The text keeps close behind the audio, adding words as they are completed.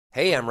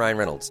Hey, I'm Ryan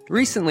Reynolds.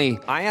 Recently,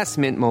 I asked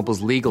Mint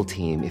Mobile's legal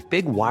team if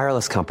big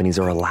wireless companies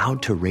are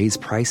allowed to raise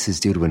prices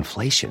due to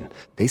inflation.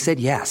 They said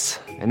yes.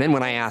 And then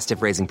when I asked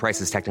if raising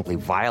prices technically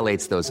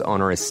violates those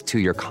onerous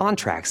two-year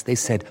contracts, they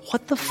said,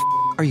 "What the f***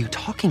 are you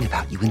talking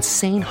about, you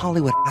insane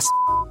Hollywood ass?"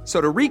 So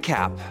to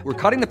recap, we're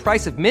cutting the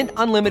price of Mint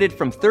Unlimited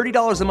from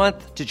 $30 a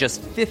month to just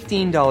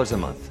 $15 a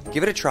month.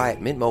 Give it a try at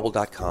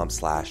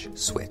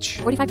mintmobile.com/switch.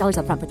 $45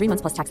 up front for 3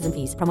 months plus taxes and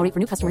fees. Promo rate for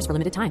new customers for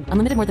limited time.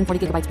 Unlimited more than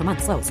 40 gigabytes per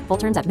month. Slows full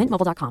terms at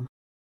mintmobile.com.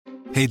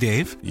 Hey,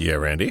 Dave. Yeah,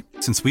 Randy.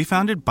 Since we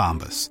founded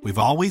Bombas, we've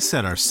always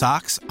said our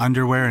socks,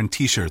 underwear, and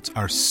T-shirts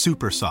are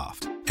super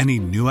soft. Any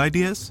new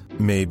ideas?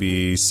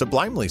 Maybe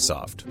sublimely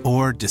soft.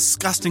 Or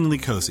disgustingly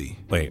cozy.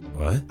 Wait,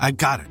 what? I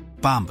got it.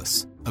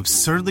 Bombas.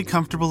 Absurdly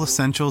comfortable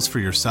essentials for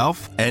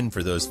yourself And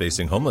for those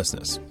facing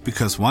homelessness.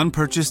 because one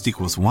purchased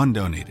equals one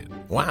donated.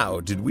 Wow,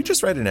 did we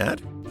just write an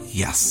ad?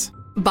 Yes.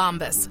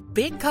 Bombas.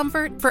 Big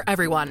comfort for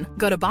everyone.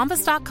 Go to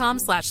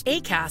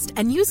bombas.com/ACAST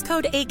and use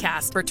code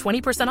ACAST for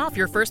 20% off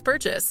your first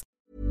purchase.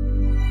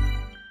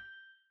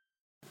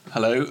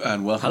 Hello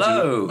and welcome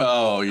Hello. to...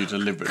 Oh, you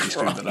deliberately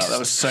screwed that up. That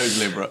was so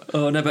deliberate.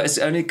 Oh, no, but it's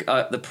only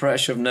the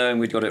pressure of knowing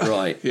we'd got it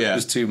right. Yeah. It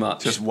was too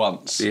much. Just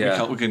once.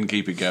 Yeah. We couldn't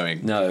keep it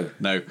going. No.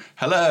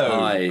 Hello.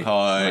 Hi. Hi.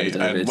 Hi,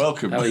 David. And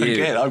welcome How are you?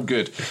 again. I'm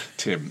good.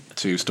 Tim,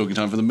 to Stalking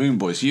Time for the Moon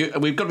Boys.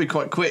 We've got to be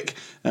quite quick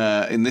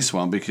in this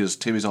one because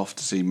Tim is off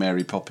to see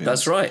Mary Poppins.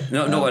 That's right.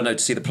 No, I know to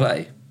see the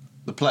play.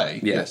 The play?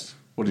 Yeah. Yes.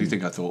 What do you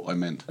think I thought I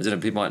meant? I don't know,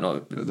 people might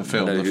not... The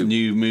film, know the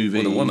new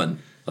movie. Or the woman.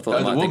 I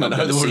thought I might think I'm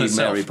going to see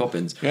Mary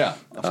Poppins. Yeah.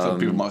 I thought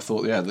people might have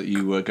thought, that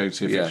you were going to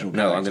see a fictional character.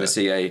 No, I'm going to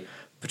see a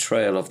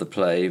portrayal of the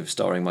play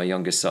starring my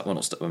youngest son.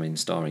 Well,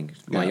 starring.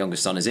 My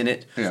youngest son is in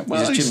it. Yeah. Well,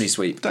 he's a chimney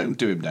sweep. Don't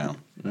do him down.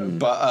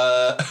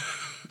 But,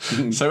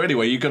 so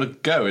anyway, you've got to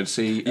go and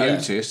see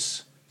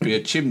Otis be a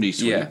chimney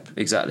sweep. Yeah,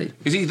 exactly.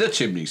 Is he the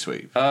chimney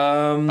sweep?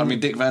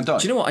 Dick Van Dyke.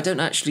 Do you know what? I don't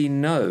actually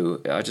know.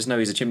 I just know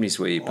he's a chimney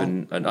sweep,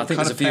 and I think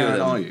there's a few of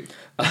them. Are you?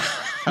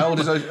 How old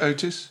is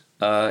Otis?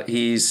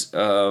 He's.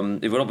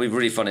 It would be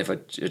really funny if I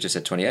just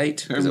said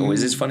 28. Because it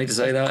always is funny to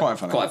say that.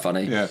 Quite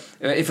funny. Yeah.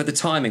 If the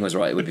timing was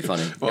right, it would be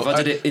funny. Well, if I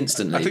did it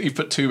instantly. I think you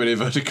put too many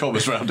inverted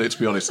commas around it, to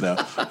be honest now.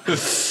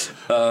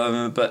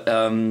 But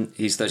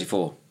he's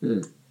 34.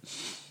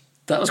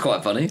 That was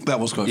quite funny. That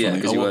was quite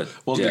funny. I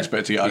wasn't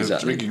expecting it. I was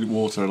drinking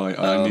water and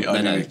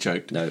I nearly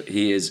choked. No,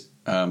 he is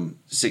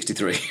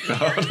 63.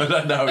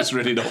 No, it's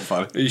really not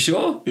funny. Are you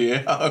sure?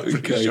 Yeah, I'm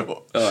pretty sure.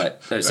 All right.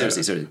 No,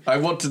 seriously. I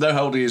want to know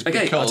how old he is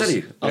because... Okay, I'll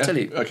tell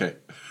you. Okay.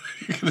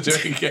 You're going to do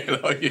it again,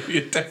 are you?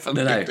 You're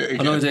definitely going to do it again.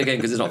 I'm not going to do it again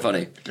because it's not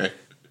funny. Okay.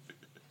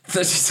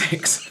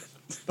 36.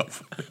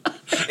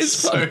 It's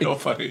so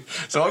not funny.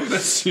 So I'm going to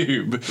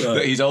assume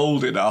that he's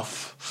old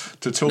enough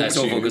to talk it's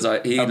to awful you because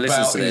he about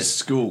listens to his this.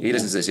 school. He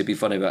listens to this. He'd be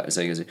funny about it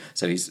saying,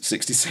 so he's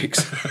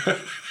 66.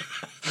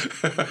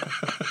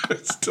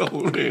 It's still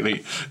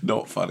really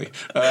not funny.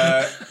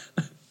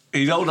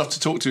 He's old enough to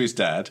talk to his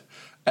dad,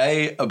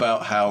 A,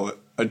 about how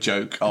a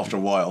joke after a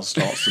while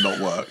starts to not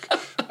work,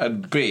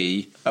 and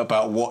B,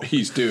 about what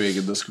he's doing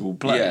in the school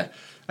play. Yeah.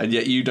 And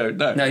yet you don't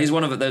know. No, he's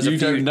one of it. You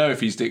don't know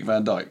if he's Dick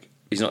Van Dyke.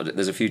 He's not.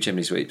 There's a few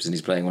chimney sweeps, and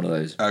he's playing one of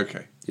those.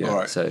 Okay, yeah. All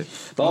right. So,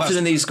 but often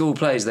in these school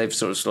plays, they've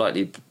sort of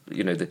slightly,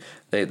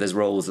 there's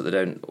roles that they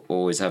don't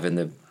always have in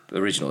the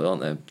original,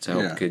 aren't there, to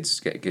help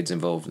get kids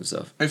involved and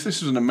stuff. If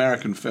this was an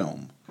American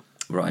film,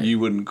 right, you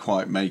wouldn't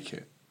quite make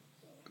it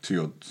to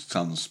your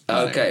son's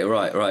play. Okay,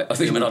 right. I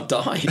think I'd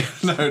die.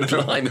 No.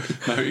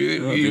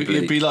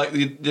 It'd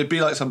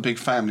be like some big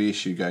family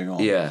issue going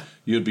on. Yeah.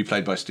 You'd be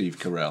played by Steve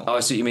Carell. Oh,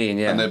 I see what you mean,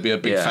 yeah. And there'd be a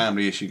big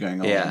family issue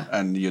going on. Yeah.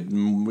 And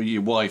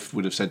your wife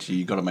would have said to you,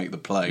 you've got to make the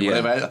play.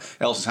 Yeah. Whatever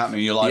else is happening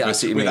in your life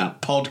with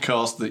that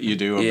podcast that you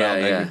do about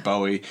David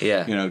Bowie.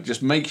 Yeah.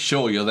 Just make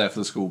sure you're there for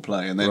the school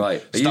play. And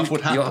then stuff would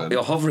happen.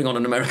 You're hovering on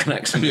an American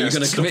accent. Are you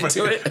going to commit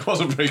to it? It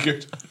wasn't very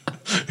good.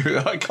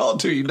 I can't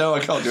do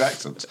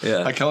accents.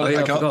 Yeah. I can't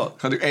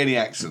do any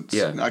accents.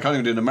 Yeah. I can't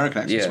even do an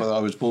American accent. Yeah. Whether I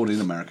was born in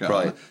America.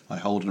 Right. I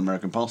hold an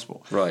American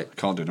passport. Right. I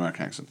can't do an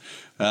American accent.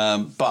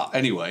 But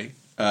anyway,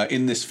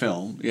 in this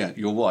film,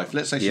 your wife,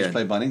 let's say she's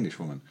played by an English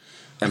woman.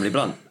 Emily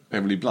Blunt.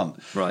 Emily Blunt.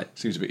 Right.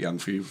 Seems a bit young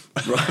for you.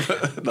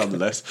 Right.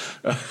 Nonetheless.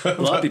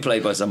 Well, I'd be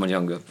played by someone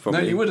younger,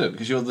 probably. No, you wouldn't,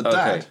 because you're the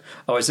dad. Okay.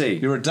 Oh, I see.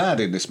 You're a dad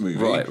in this movie.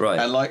 Right.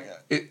 And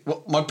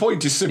my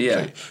point is simply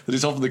that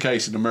it's often the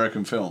case in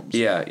American films.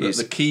 Yeah. That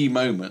the key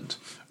moment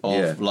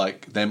of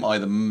them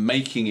either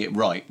making it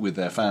right with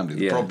their family,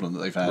 the problem that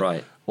they've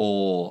had,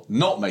 or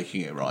not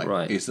making it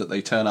right, is that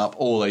they turn up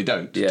or they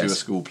don't to a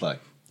school play.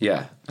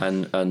 Yeah,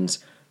 and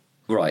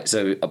right.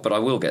 So, but I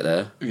will get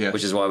there,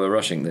 which is why we're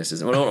rushing this.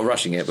 We're not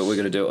rushing it, but we're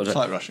going to do it. It's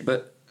like rushing.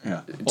 But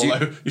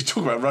although you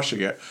talk about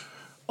rushing it,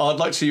 I'd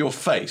like to see your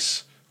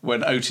face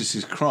when Otis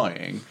is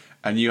crying.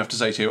 And you have to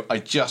say to him, I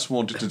just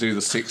wanted to do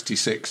the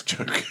 66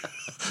 joke.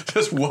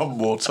 Just one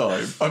more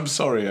time. I'm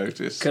sorry,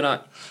 Otis. Can I,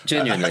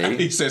 genuinely...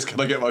 he says,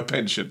 can I get my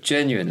pension?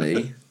 Genuinely,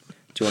 do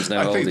you want to know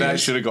how old he is? I think that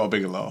should have got a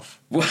bigger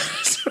laugh.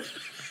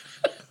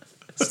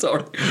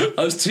 Sorry,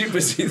 I was too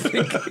busy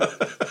thinking.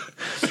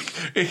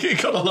 He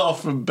got a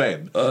laugh from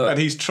Ben, and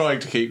he's trying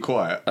to keep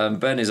quiet.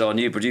 Ben is our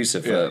new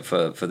producer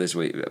for this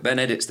week. Ben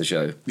edits the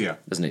show,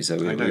 doesn't he? So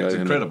we know, owe it's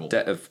him incredible. a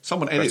debt of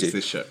Someone edits gratitude.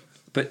 this show.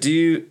 But do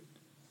you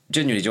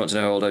want to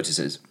know how old Otis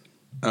is?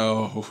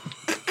 Oh,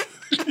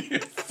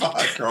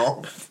 fuck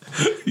off!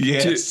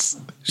 Yes.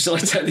 Shall I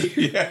tell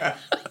you? Yeah.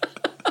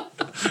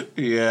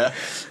 Yeah.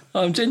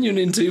 I'm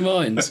genuinely in two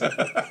minds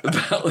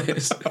about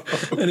this,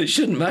 and it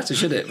shouldn't matter,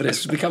 should it? But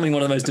it's becoming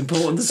one of the most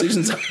important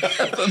decisions I've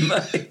ever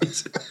made.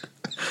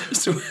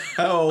 So,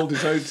 how old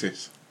is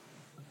Otis?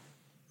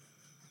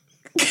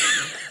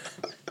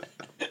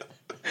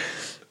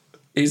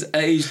 His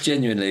age,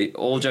 genuinely,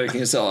 all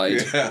joking aside,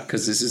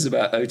 because this is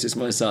about Otis,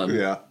 my son.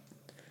 Yeah.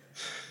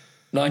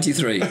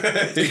 93.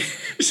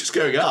 It's just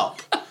going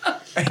up.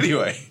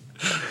 Anyway,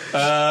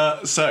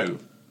 so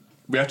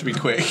we have to be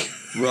quick.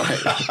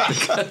 Right.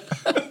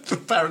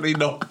 Apparently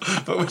not,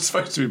 but we're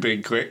supposed to be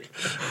being quick.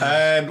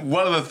 And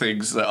one of the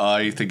things that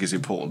I think is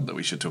important that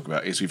we should talk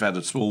about is we've had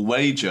a small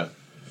wager,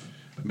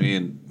 me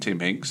and Tim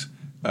Hinks,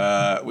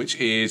 which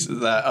is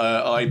that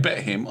I bet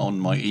him on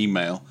my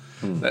email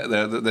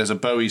that there's a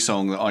Bowie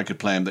song that I could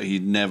play him that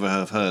he'd never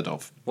have heard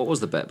of. What was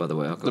the bet, by the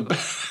way?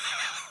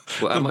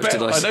 Well, how much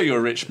did I know you're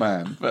a rich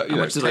man, but you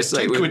know,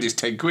 10 quid is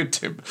 10 quid,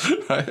 Tim.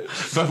 Right?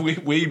 But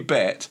we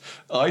bet.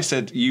 I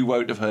said you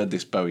won't have heard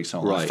this Bowie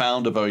song. Right. I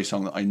found a Bowie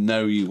song that I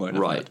know you won't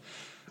have Right. heard.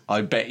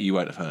 I bet you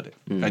won't have heard it.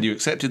 And you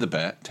accepted the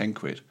bet, 10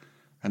 quid.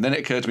 And then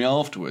it occurred to me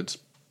afterwards,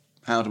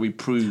 how do we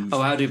prove?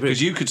 Oh, how do you prove?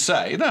 Because you could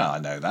say, no, I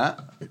know that.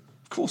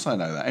 Of course I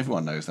know that.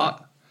 Everyone knows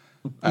that.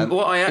 And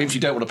if you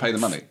don't want to pay the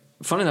money.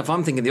 Funny enough,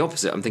 I'm thinking the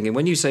opposite. I'm thinking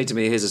when you say to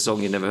me, here's a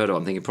song you've never heard of,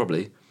 I'm thinking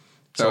probably.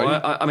 So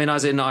I mean,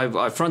 as in,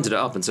 I fronted it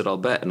up and said I'll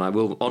bet, and I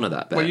will honour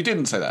that bet. Well, you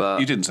didn't say that.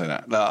 You didn't say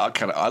that. No,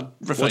 I'll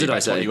refer you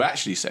back to what you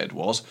actually said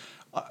was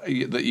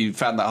that you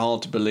found that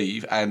hard to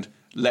believe, and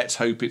let's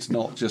hope it's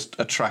not just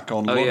a track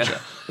on Lodger,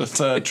 the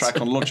third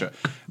track on Lodger.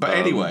 But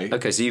anyway,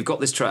 okay, so you've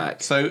got this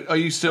track. So are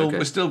you still? Okay.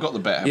 We've still got the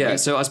bet. Yeah.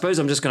 So I suppose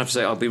I'm just going to have to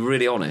say I'll be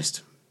really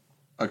honest.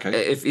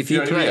 Okay. If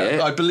you play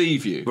it, I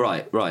believe you.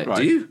 Right.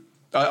 Do you?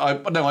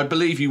 I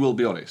believe you will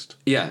be honest.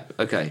 Yeah.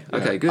 Okay. Yeah.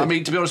 Okay. Good. I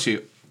mean, to be honest with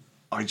you,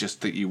 I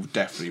just think you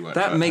definitely won't.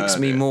 That makes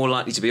me more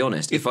likely to be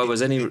honest. If I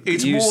was any,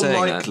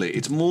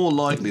 it's more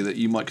likely that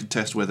you might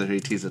contest whether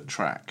it is a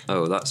track.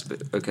 Oh, that's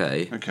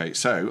okay. Okay,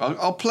 so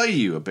I'll play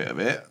you a bit of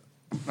it.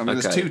 I mean,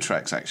 there's two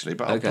tracks actually,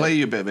 but I'll play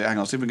you a bit of it. Hang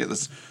on, see if we can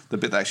get the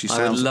bit that actually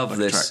sounds. I would love like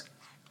this. A track.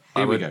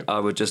 Here we go. I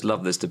would just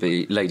love this to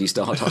be Lady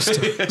Stardust.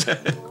 Here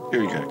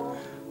we go.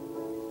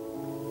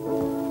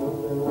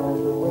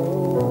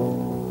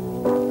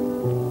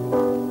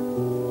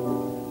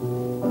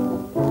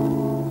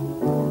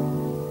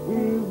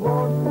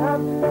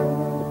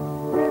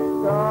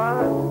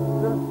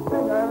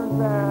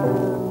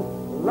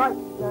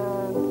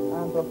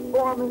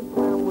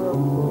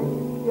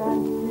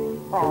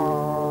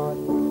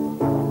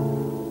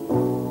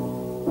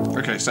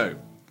 Okay, so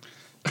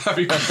have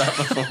you heard that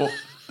before?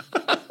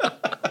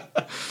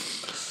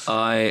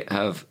 I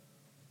have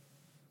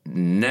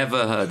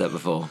never heard that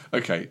before.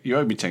 Okay, you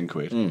owe me 10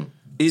 quid.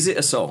 Is it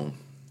a song?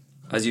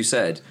 As you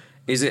said,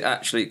 is it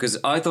actually... Because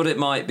I thought it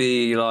might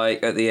be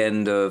like at the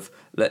end of,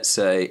 let's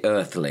say,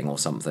 Earthling or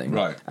something.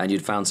 Right. And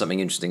you'd found something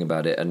interesting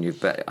about it and you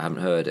bet I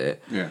haven't heard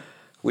it. Yeah.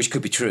 Which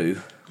could be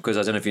true, because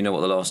I don't know if you know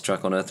what the last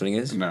track on Earthling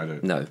is. No, I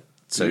don't. No.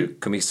 So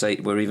can we say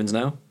we're evens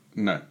now?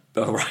 No.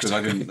 Oh, right. Because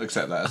I didn't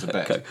accept that as a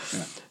bet. Okay.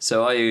 Yeah.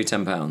 So are you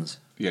 £10?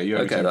 Yeah, you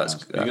owe me £10.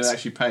 That's... You're going to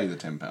actually pay the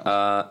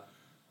 £10.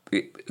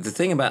 The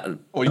thing about...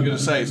 Or you're going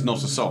to say it's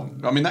not a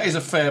song. I mean, that is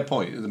a fair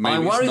point. Maybe I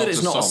worry that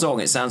it's not a song.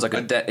 It sounds like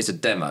it's a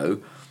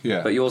demo.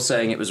 Yeah. But you're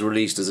saying it was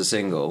released as a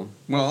single.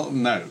 Well,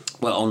 no.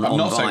 Well, I'm on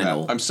not vinyl. saying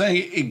that. I'm saying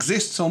it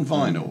exists on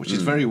vinyl, which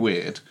is very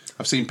weird.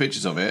 I've seen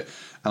pictures of it,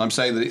 and I'm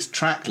saying that it's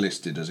track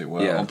listed, as it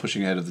were, on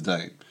Pushing Ahead of the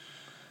Day.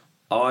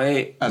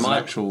 An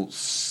actual...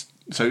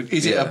 So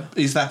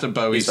is that a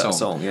Bowie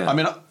song? Yeah. I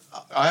mean,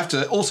 I have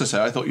to also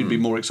say I thought you'd be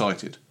more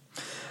excited.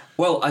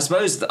 Well, I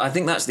suppose I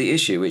think that's the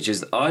issue, which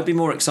is I'd be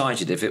more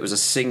excited if it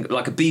was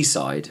like a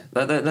B-side.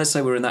 Let's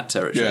say we're in that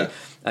territory,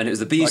 and it was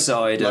the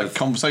B-side like of a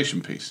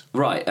conversation piece,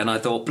 right? And I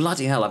thought,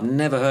 bloody hell, I've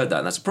never heard that.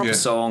 And that's a proper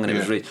song, and it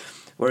was really.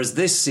 Whereas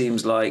this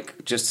seems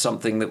like just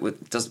something that would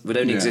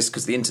only exist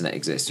because the internet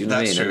exists. You know what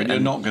I mean? That's true. And you're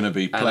not going to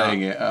be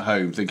playing it at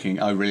home thinking,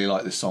 I really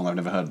like this song I've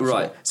never heard before.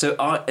 Right. So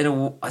I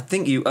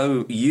think you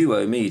owe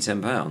me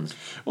 £10.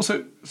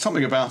 Also,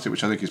 something about it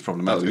which I think is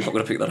problematic. Oh, you're not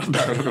going to pick that up. No,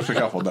 I'm not going to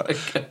pick up on that.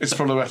 Okay. It's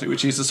problematic,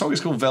 which is the song is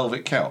called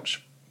Velvet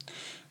Couch.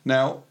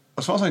 Now,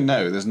 as far as I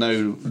know, there's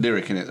no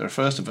lyric in it that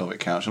refers to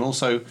Velvet Couch, and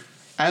also,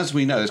 as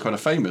we know, there's quite a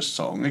famous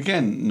song,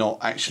 again, not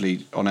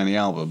actually on any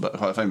album, but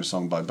quite a famous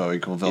song by Bowie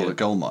called Velvet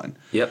Goldmine.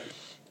 Yep.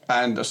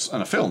 And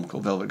a film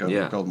called Velvet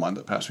Goldmine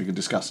that perhaps we could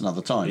discuss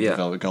another time, the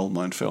Velvet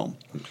Goldmine film,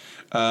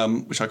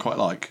 which I quite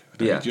like.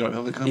 Do you like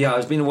Velvet Goldmine? Yeah,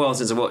 it's been a while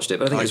since I watched it,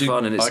 but I think it's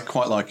fun. And I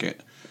quite like it.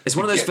 It's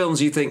one of those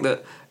films you think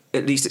that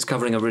at least it's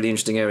covering a really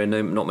interesting area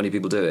and not many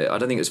people do it. I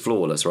don't think it's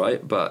flawless,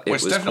 right? But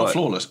it's definitely not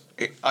flawless.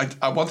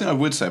 One thing I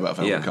would say about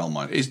Velvet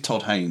Goldmine is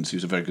Todd Haynes,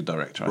 who's a very good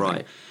director, I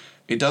think.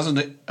 It does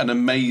an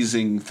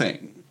amazing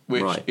thing,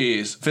 which Right.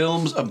 is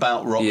films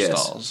about rock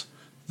Yes. stars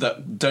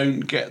that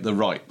don't get the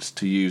rights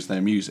to use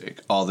their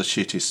music are the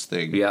shittest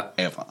thing Yeah.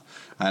 ever.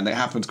 And it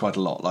happens quite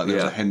a lot. Like there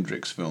was Yeah. a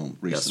Hendrix film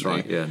recently.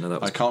 That's right, yeah, no,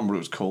 that was I can't remember what it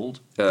was called.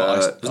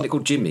 Wasn't it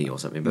called Jimmy or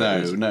something? But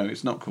it was- No,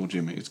 it's not called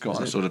Jimmy. It's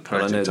got a sort of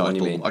Well, I know poetic the one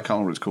you title. mean. I can't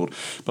remember what it's called.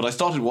 But I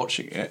started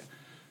watching it,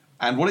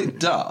 and what it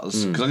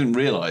does, because I didn't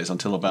realise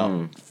until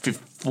about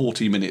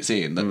 40 minutes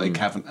in that they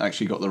haven't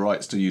actually got the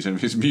rights to use any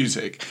of his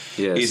music,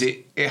 Yes. is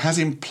it has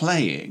him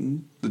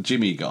playing the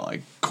Jimmy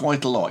guy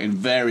quite a lot in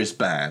various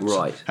bands.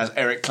 Right. Has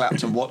Eric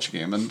Clapton watching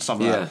him and stuff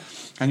like Yeah. that.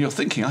 And you're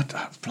thinking,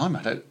 blimey,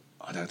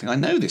 I don't think I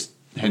know this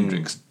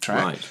Hendrix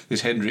track, right.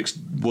 this Hendrix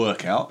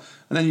workout.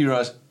 And then you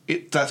realise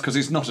that's because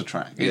it's not a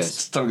track. It's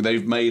Yes. something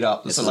they've made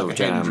up. It's That's a like a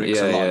sort of jam. Hendrix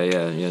Yeah, alike.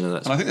 no,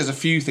 that's And I think there's a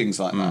few things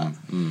like that.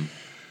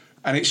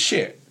 And it's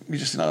shit. You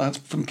just think, that's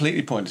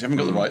completely pointless. You haven't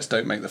got the rights,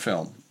 don't make the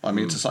film. I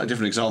mean, it's a slightly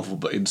different example,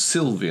 but in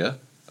Sylvia,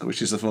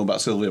 which is the film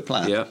about Sylvia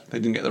Plath, Yeah. they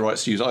didn't get the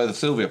rights to use either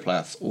Sylvia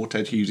Plath or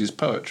Ted Hughes'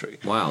 poetry.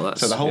 Wow,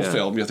 that's... So the whole yeah.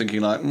 film, you're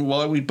thinking like,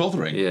 why are we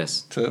bothering?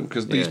 Yes.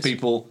 Because these Yes.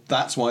 people,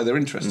 that's why they're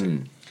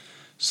interested.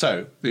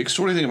 So the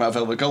extraordinary thing about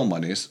Velvet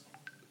Goldmine is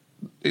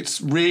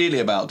it's really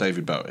about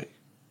David Bowie.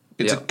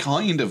 It's Yeah. a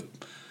kind of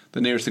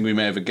the nearest thing we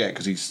may ever get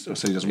because he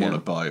doesn't want Yeah.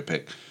 a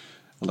biopic.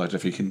 Although I don't know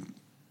if he can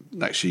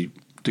actually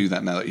do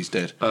that now that he's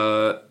dead.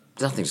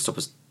 Nothing to stop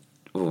us...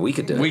 Well, we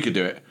could do it. We could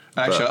do it.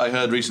 Actually, But- I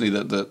heard recently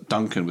that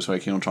Duncan was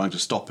working on trying to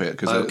stop it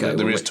because Okay,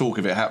 there well, is talk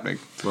of it happening.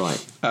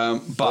 Right.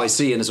 But I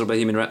see in a sort of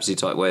Bohemian Rhapsody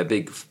type way, a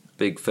big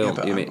film. Yeah,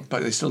 but, you mean?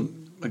 but they still,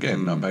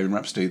 again, no, Bohemian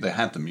Rhapsody, they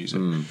had the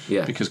music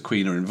yeah. because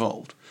Queen are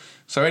involved.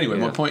 So anyway,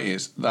 my Yeah. point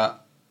is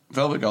that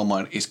Velvet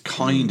Goldmine is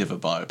kind of a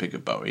biopic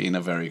of Bowie in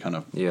a very kind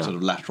of Yeah. sort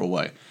of lateral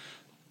way.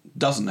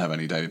 Doesn't have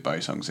any David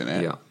Bowie songs in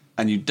it. Yeah.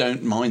 And you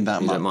don't mind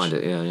that You much. don't mind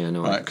it, yeah,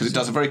 no. Right, because it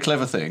does a very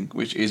clever thing,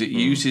 which is it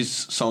uses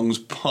songs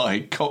by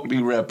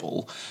Cockney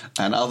Rebel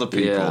and other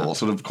people, Yeah.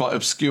 sort of quite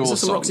obscure Is there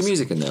songs. some Roxy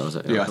music in there? Is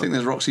it? Yeah, I think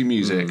there's Roxy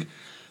music.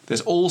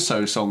 There's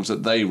also songs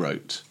that they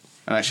wrote.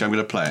 And actually, I'm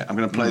going to play it. I'm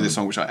going to play this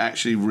song, which I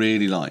actually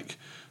really like,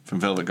 from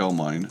Velvet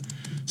Goldmine.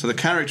 So the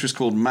character is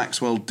called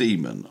Maxwell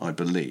Demon, I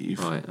believe.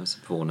 Right, that's a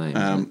poor name.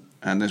 isn't it?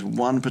 And there's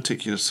one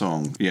particular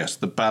song. Yes,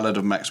 The Ballad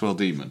of Maxwell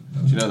Demon.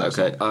 Do you know that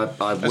Okay, song?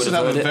 I would Let's have just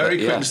have heard a it, very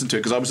but quick yeah. listen to it,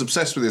 because I was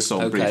obsessed with this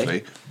song Okay.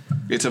 briefly.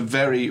 It's a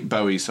very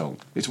Bowie song.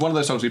 It's one of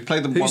those songs we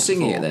played them Who's once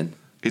singing before. it then?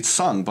 It's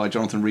sung by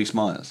Jonathan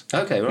Rhys-Meyers.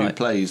 Okay, Who right.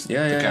 plays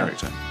Yeah, the yeah, yeah.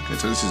 character. Okay,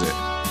 so this is it.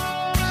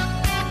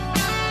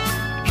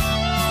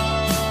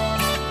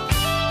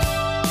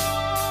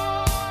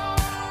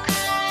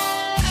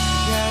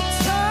 Got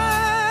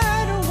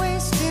tired of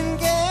wasting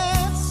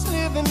gas,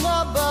 living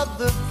above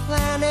the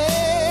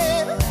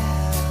planet.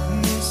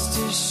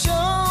 Mister,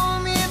 show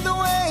me the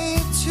way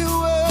to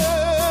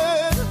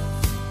Earth.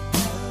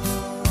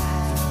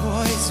 The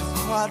boys of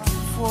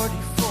Quadrant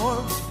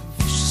 44,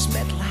 vicious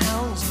metal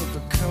hounds,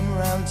 never come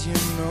around here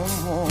no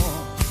more.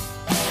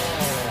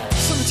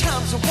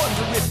 Sometimes I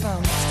wonder if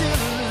I'm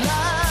still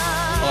alive.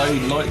 I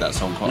like that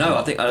song quite a No,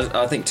 lot.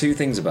 I think two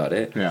things about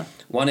it. Yeah.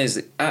 One is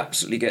it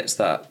absolutely gets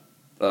that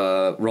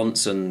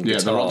Ronson Yeah, the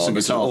guitar, Ronson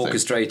the sort guitar of thing.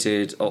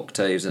 orchestrated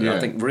octaves, and Yeah. I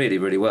think really,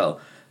 really well.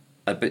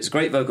 But it's a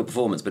great vocal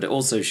performance, but it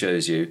also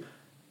shows you,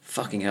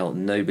 fucking hell,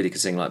 nobody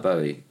could sing like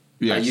Bowie.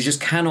 Yes. And you just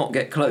cannot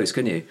get close,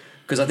 can you?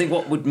 Because I think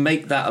what would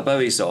make that a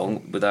Bowie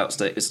song, without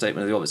a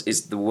statement of the obvious,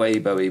 is the way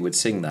Bowie would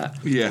sing that.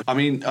 Yeah, I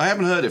mean, I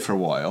haven't heard it for a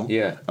while.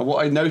 Yeah. And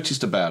what I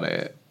noticed about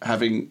it,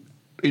 having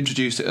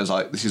introduced it as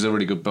like, this is a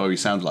really good Bowie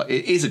sound like,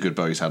 it is a good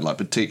Bowie sound like,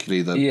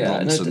 particularly the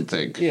Ronson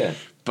thing. Yeah.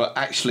 But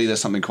actually,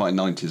 there's something quite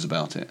 90s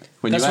about it.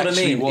 When That's you what I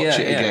actually mean, watch yeah,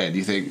 it yeah. again,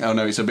 you think, oh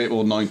no, it's a bit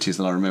more 90s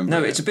than I remember.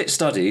 No, it. it's a bit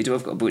studied,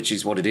 which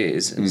is what it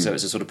is, and so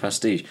it's a sort of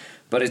pastiche.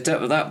 But it's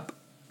that,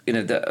 you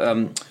know,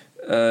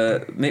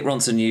 Mick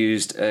Ronson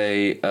used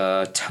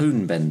a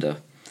tone bender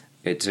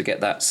to get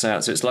that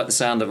sound. So it's like the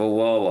sound of a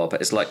wah-wah, but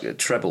it's like a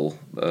treble.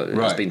 It's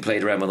Right. been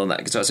played around with on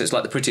that guitar. So it's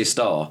like the Prettiest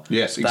Star.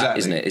 Yes, That, exactly.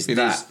 isn't it? It's It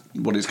that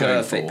is what it's going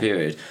perfect for.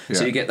 period.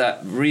 So Yeah. you get that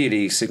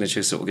really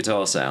signature sort of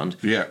guitar sound.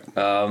 Yeah.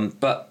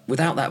 But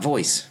without that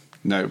voice.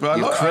 No, but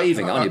You're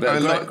craving, aren't you? But I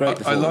great- like, great I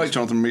performance. like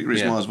Jonathan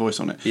Rhys-Meyers' voice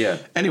on it. Yeah.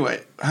 Anyway,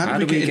 how How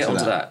did did we we get into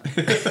onto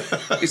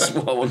that? It's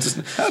what I want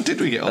to. How did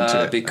we get onto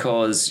it?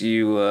 Because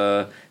you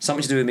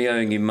something to do with me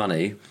owing you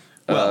money.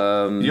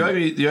 Well, you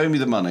owe me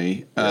the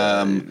money.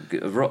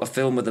 A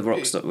film with the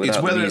rock star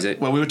without the music.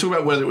 Well, we were talking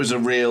about whether it was a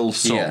real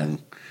song,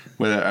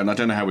 and I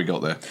don't know how we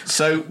got there.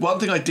 So one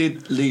thing I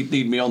did lead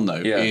me on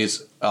though Yeah.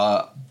 is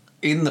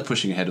in the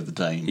Pushing Ahead of the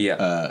Dane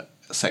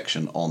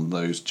section on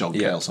those John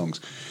Yeah. Cale songs,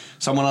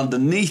 someone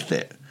underneath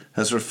it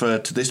has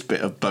referred to this bit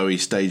of Bowie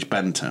stage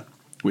banter,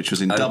 which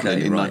was in Dublin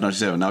in right.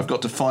 1997. Now I've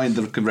got to find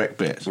the correct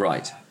bit.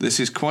 Right. This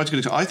is quite a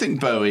good. I think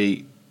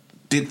Bowie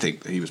did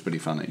think that he was pretty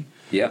funny.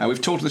 Yeah. And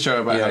we've talked on the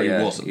show about Yeah, how yeah,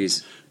 he wasn't.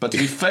 he's- But to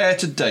be fair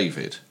to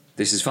David,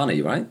 This is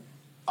funny, right?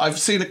 I've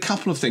seen a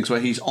couple of things where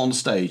he's on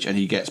stage and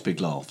he gets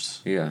big laughs.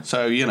 Yeah.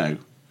 So, you know,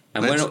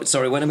 And when are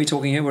we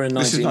talking here? We're in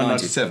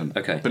 1990. This is 1997.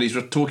 Okay. But he's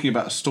talking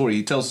about a story.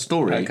 He tells a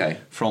story Okay.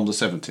 from the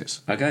 70s.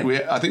 Okay.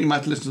 I think you might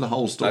have to listen to the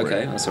whole story.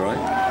 Okay, that's all right.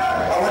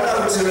 I went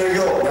over to New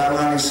York around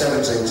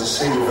 1970 to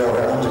see the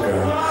Velvet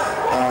Underground. I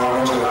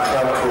went to a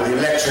club called the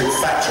Electric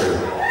Factory.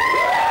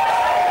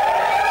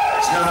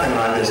 It's nothing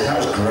like this. Not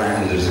as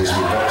grand as this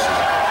with boxes.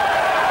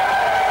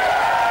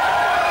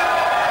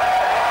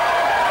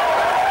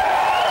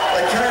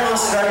 They came on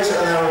stage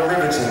and they were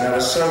riveting. They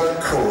were so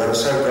cool. They were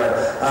so great.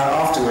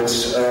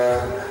 Afterwards,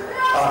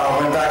 I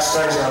went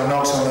backstage and I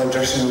knocked on the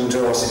dressing room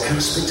door. I said, "Can I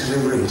speak to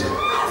Lou Reed?"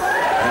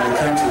 And he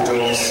came to the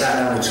door and sat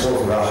down and talked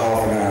for about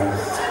half an hour.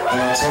 And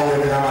I told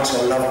him how much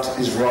I loved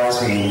his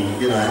writing,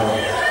 and, you know,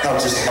 how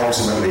just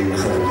ultimately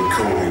incredibly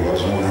cool he was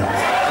and all that.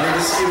 And it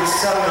was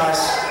so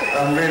nice,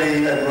 and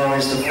really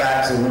acknowledged the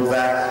fact and all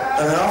that.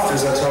 And then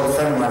afterwards I told a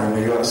friend of mine in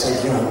New York, I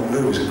said, you know,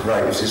 Lou was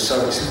great. He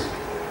said, he said,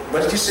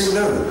 "Where did you see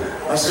Lou?"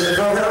 I said, "The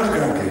Velvet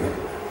Underground gig."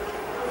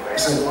 He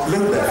said,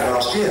 "Lou left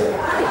last year." I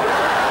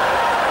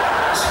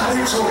said, "What are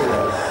you talking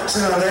about?" I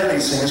said, "No, their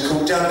lead singer's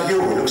called Doug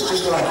Yule. He looks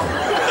just like him."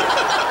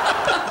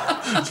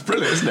 It's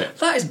brilliant, isn't it?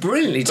 That is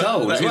brilliantly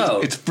told as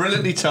well. It's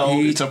brilliantly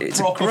told. It's a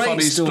proper great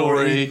funny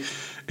story.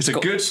 It's a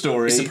good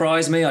story. It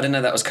surprised me. I didn't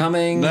know that was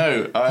coming.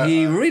 No.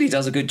 He really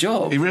does a good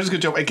job. He really does a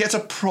good job. It gets a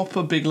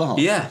proper big laugh.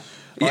 Yeah.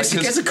 Like, Yes,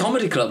 it gets a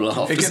comedy club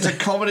laugh. It gets a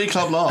comedy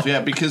club laugh,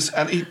 yeah,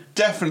 and he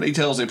definitely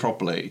tells it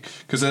properly.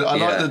 Because I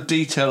like the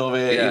detail of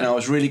it. Yeah. You know, I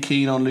was really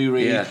keen on Lou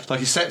Reed. Yeah. Like,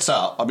 he sets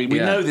up, I mean, we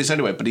know this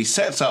anyway, but he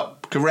sets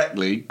up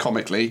correctly,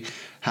 comically,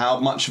 how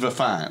much of a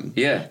fan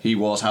he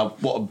was,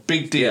 what a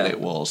big deal it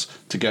was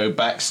to go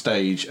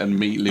backstage and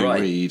meet Lou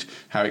Reed,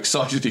 how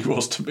excited he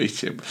was to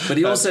meet him. But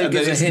he also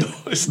gives a hint.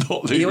 It's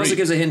not Lou He also Reed.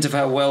 gives a hint of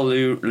how well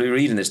Lou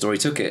Reed in this story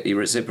took it. He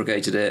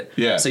reciprocated it.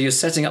 Yeah. So you're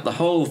setting up the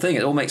whole thing.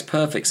 It all makes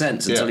perfect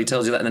sense until he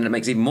tells you that, and then it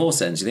makes even more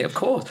sense. You think, of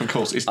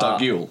course, it's Doug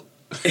Yule.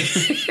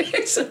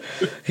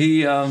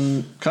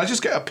 Can I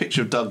just get a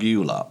picture of Doug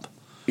Yule up?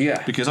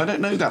 Yeah. Because I don't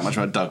know that much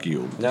about Doug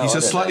Yule. No, He's I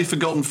a don't slightly know.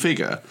 forgotten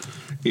figure.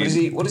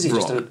 What is he?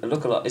 Just a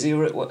look-alike? Is he?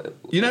 What?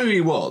 You know who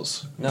he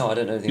was? No, I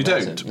don't know anything You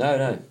about don't? him.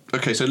 No.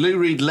 Okay, so Lou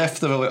Reed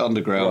left the Velvet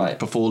Underground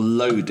before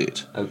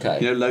Loaded. Okay.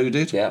 You know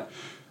Loaded? Yeah.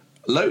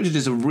 Loaded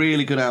is a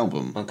really good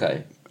album.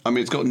 Okay. I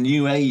mean, it's got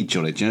New Age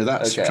on it. You know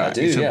that Okay, track? I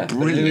do, It's yeah. a But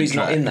brilliant Lou's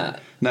track. not in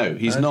that? No,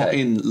 he's not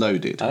in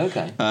Loaded.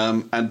 Okay.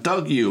 And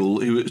Doug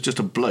Yule, who was just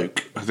a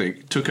bloke, I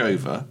think, took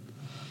over.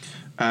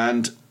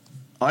 And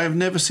I have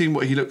never seen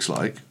what he looks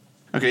like.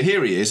 Okay,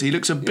 here he is. He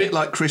looks a bit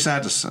like Chris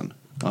Addison,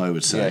 I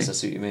would say. Yes, I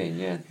see what you mean,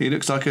 yeah. He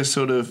looks like a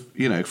sort of,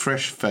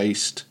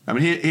 fresh-faced... I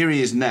mean, here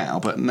he is now,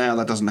 but now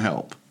that doesn't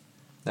help.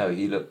 No,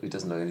 he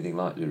doesn't look anything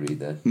like Lou Reed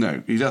there.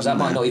 No, he doesn't.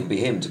 That might not even be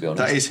him, to be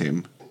honest. That is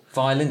him.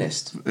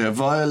 Violinist. Yeah,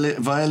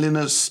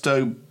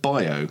 Violinisto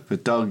bio for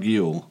Doug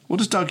Yule. What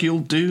does Doug Yule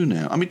do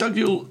now? I mean, Doug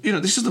Yule,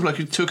 this is the bloke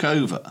who took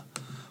over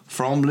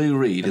from Lou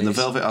Reed in the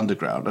Velvet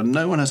Underground, and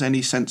no one has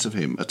any sense of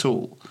him at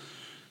all,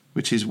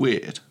 which is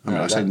weird. I mean,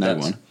 I say no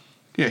one.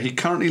 Yeah, he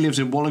currently lives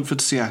in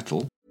Wallingford,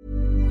 Seattle.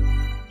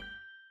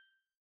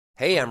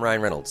 Hey, I'm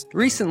Ryan Reynolds.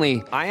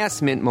 Recently, I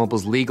asked Mint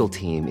Mobile's legal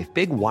team if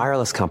big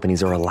wireless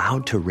companies are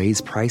allowed to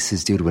raise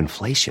prices due to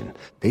inflation.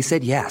 They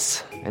said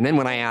yes. And then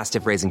when I asked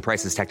if raising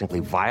prices technically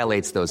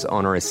violates those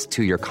onerous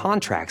 2-year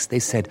contracts, they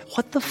said,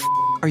 "What the f***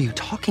 are you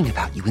talking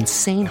about, you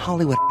insane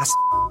Hollywood ass?"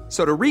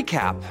 So to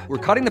recap, we're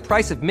cutting the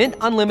price of Mint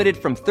Unlimited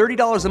from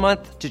 $30 a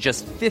month to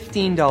just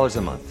 $15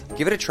 a month.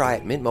 Give it a try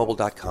at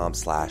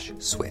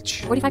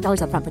mintmobile.com/switch.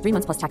 $45 up front for 3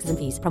 months plus taxes and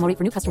fees. Promo rate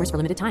for new customers for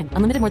limited time.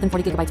 Unlimited more than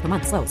 40 gigabytes per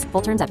month. Slows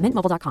full terms at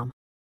mintmobile.com.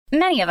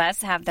 Many of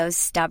us have those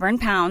stubborn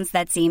pounds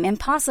that seem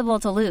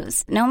impossible to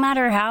lose, no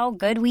matter how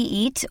good we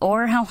eat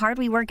or how hard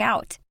we work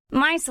out.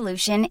 My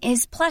solution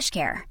is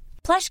PlushCare.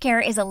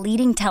 PlushCare is a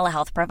leading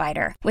telehealth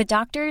provider with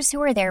doctors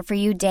who are there for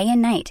you day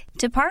and night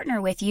to partner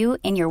with you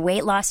in your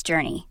weight loss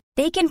journey.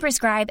 They can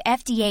prescribe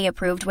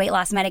FDA-approved weight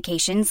loss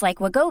medications like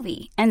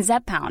Wegovy and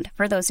Zepbound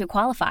for those who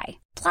qualify.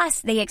 Plus,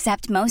 they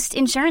accept most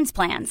insurance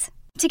plans.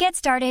 To get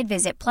started,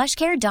 visit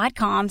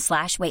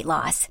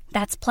plushcare.com/weightloss.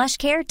 That's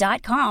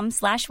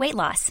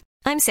plushcare.com/weightloss.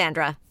 I'm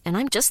Sandra, and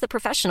I'm just the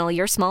professional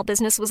your small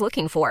business was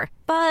looking for.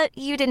 But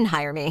you didn't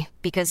hire me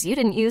because you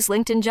didn't use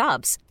LinkedIn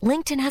Jobs.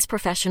 LinkedIn has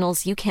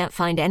professionals you can't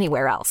find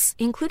anywhere else,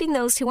 including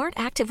those who aren't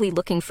actively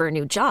looking for a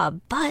new job,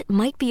 but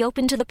might be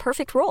open to the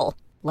perfect role,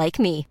 like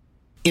me.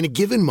 In a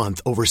given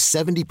month, over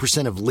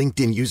 70% of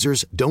LinkedIn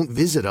users don't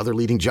visit other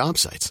leading job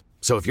sites.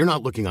 So if you're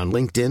not looking on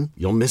LinkedIn,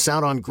 you'll miss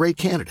out on great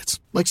candidates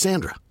like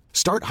Sandra.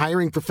 Start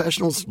hiring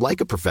professionals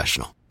like a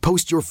professional.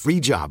 Post your free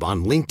job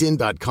on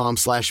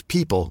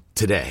linkedin.com/people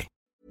today.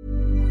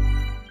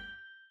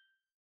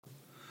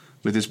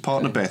 With his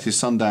partner Beth, his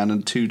son Dan,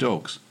 and 2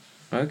 dogs.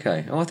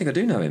 Okay. Oh, I think I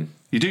do know him.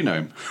 You do know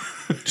him?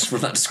 Just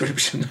from that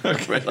description. I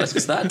realised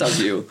it's that Doug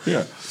Yule.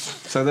 Yeah.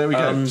 So there we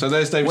go. So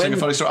there's David saying a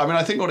funny story. I mean,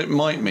 I think what it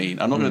might mean,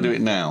 I'm not going to do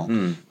it now,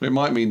 but it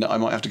might mean that I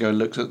might have to go and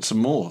look at some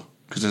more.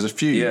 Because there's a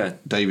few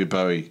David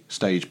Bowie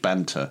stage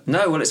banter things.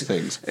 Do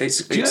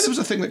you know there was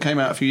a thing that came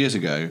out a few years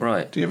ago?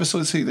 Right. Do you ever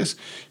sort of see this?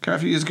 Came out a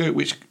few years ago,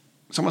 which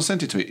someone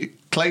sent it to me.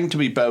 It claimed to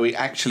be Bowie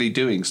actually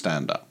doing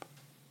stand-up.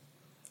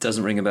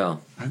 Doesn't ring a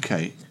bell.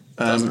 Okay.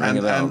 Doesn't ring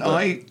a bell, and but-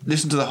 I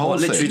listened to the whole What,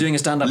 thing. literally doing a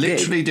stand-up gig?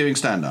 Literally doing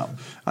stand-up.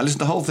 I listened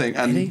to the whole thing,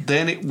 and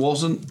then it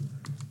wasn't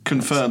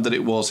confirmed that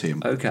it was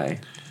him. Okay.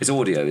 It's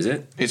audio, is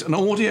it? It's an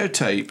audio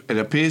tape. It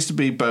appears to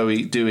be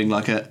Bowie doing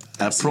like a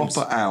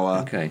proper hour.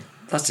 Okay.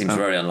 That seems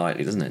very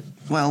unlikely, doesn't it?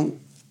 Well,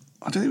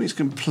 I don't think it's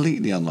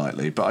completely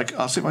unlikely, but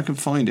I'll see if I can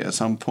find it at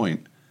some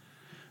point.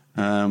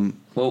 Well,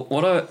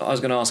 what I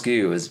was going to ask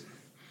you is,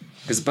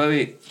 because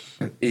Bowie,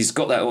 he's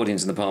got that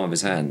audience in the palm of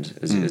his hand,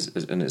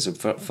 and it's a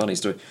funny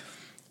story.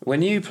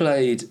 When you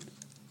played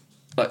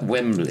like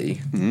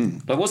Wembley,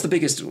 like what's the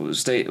biggest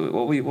state?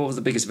 What was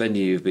the biggest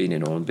venue you've been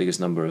in, or the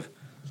biggest number of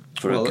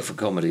for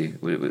comedy?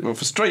 Well,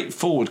 for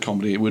straightforward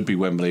comedy, it would be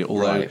Wembley.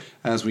 Although,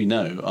 as we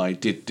know, I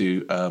did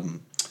do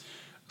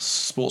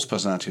Sports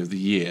Personality of the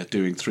Year,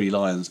 doing Three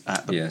Lions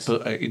at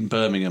in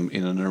Birmingham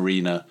in an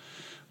arena.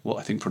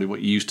 I think probably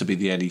what used to be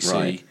the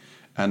NEC,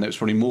 and there was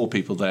probably more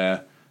people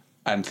there,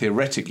 and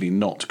theoretically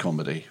not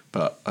comedy.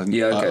 But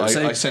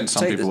I sense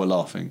some people were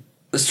laughing.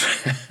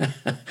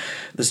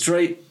 The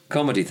straight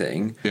comedy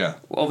thing. Yeah.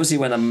 Obviously,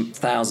 when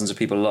thousands of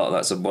people laugh,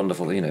 that's a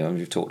wonderful.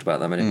 You've talked about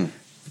that.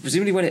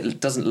 Presumably, when it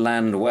doesn't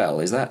land well,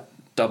 is that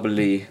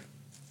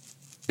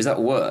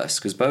worse?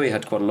 Because Bowie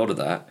had quite a lot of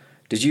that.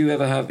 Did you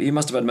ever have? You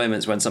must have had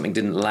moments when something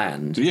didn't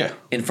land. Yeah.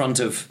 In front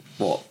of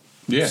what?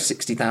 Yeah.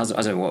 60,000.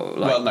 I don't know what.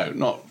 Well, no,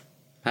 not.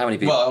 How many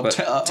people?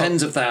 Well,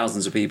 tens of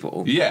thousands of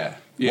people. Yeah.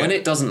 When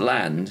it doesn't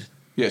land.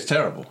 Yeah, it's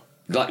terrible.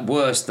 Like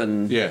worse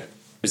than. Yeah.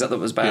 Is that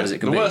as bad as it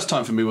can be? The worst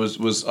time for me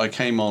was I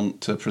came on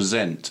to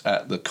present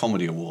at the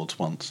Comedy Awards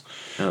once.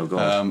 Oh,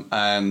 God.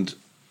 And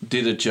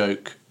did a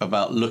joke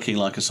about looking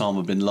like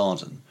Osama bin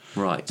Laden.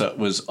 Right. That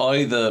was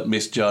either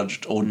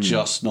misjudged or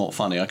just not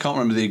funny. I can't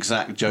remember the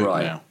exact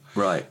joke now.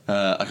 Right.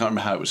 I can't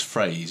remember how it was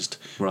phrased.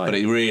 Right. But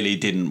it really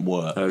didn't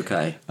work.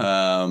 Okay.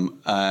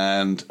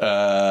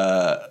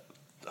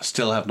 I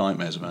still have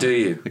nightmares about it. Do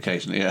you?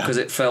 Occasionally, yeah. Because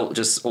it felt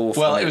just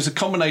awful. Well, it was a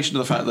combination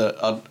of the fact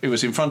that it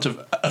was in front of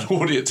an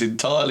audience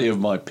entirely of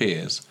my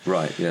peers.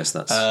 Right, yes,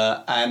 that's...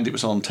 and it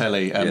was on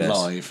telly and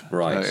live.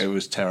 Right. It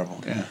was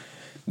terrible, yeah.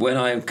 When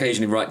I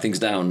occasionally write things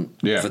down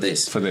for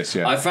this,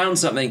 yeah. I found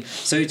something...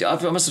 So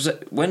I must have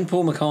said, when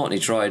Paul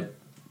McCartney tried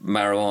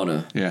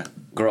marijuana,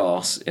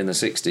 grass, in the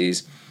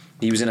 60s,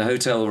 he was in a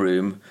hotel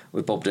room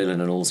with Bob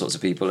Dylan and all sorts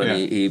of people,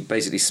 and he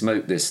basically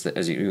smoked this,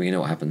 as you know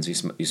what happens, you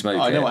smoke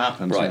I it. know what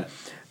happens, right. Yeah.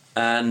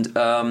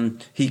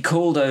 And he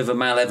called over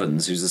Mal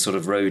Evans, who's the sort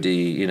of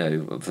roadie,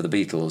 for the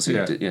Beatles,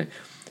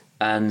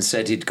 and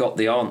said he'd got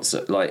the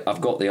answer. Like, I've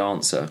got the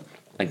answer,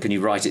 and can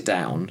you write it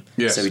down?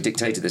 Yes. So he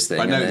dictated this thing.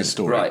 I know this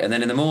story. Right, and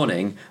then in the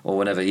morning, or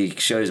whenever he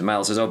shows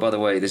Mal, says, "Oh, by the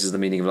way, this is the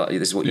meaning of life.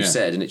 This is what you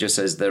said," and it just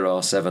says there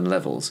are 7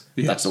 levels.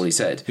 Yes. That's all he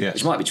said. Yes.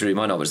 Which might be true,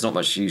 might not, but it's not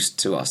much use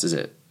to us, is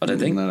it? I don't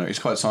think. No, it's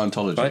quite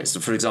Scientology. Right. So,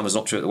 for example, it's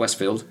not true at the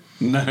Westfield.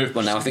 No.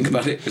 Well, now I think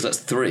about it, because that's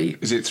 3.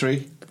 Is it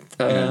 3?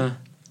 The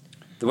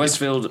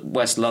Westfield,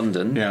 West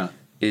London,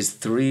 is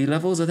 3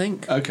 levels, I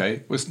think.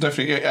 Okay, well, it's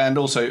definitely, and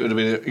also it would have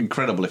been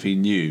incredible if he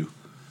knew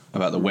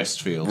about the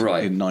Westfield in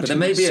 1967. But there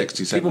may be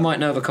people might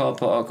know of a car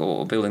park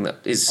or a building that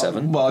is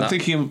 7. Well, I'm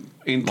thinking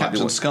in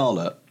Captain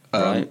Scarlet.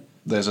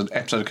 There's an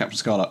episode of Captain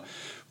Scarlet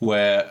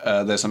where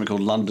there's something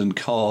called London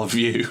Car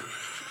View,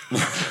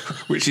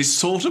 which is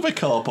sort of a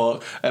car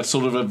park and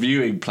sort of a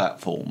viewing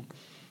platform.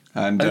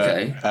 And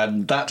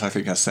and that I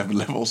think has 7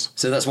 levels.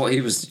 So that's what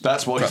he was.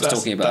 That's what he's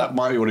talking about. That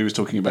might be what he was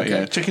talking about. Okay.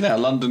 Yeah, check it out,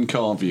 London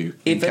Car View.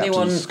 If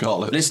anyone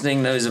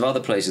listening knows of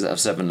other places that have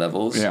 7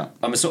 levels,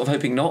 I'm sort of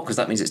hoping not, because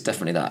that means it's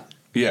definitely that.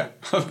 Yeah,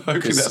 I'm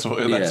hoping that's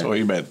what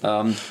you meant.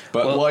 But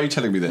why are you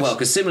telling me this? Well,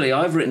 because similarly,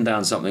 I've written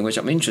down something which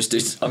I'm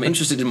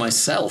interested in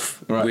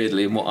myself,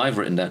 weirdly, in what I've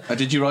written down.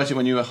 Did you write it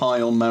when you were high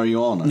on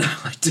marijuana? No,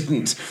 I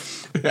didn't.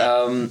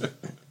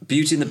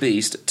 Beauty and the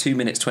Beast, 2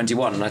 minutes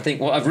 21, and I think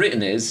what I've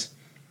written is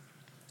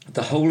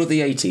the whole of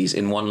the 80s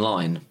in one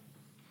line.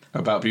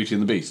 About Beauty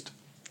and the Beast?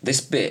 This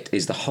bit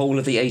is the whole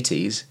of the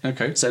 80s.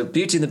 Okay. So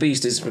Beauty and the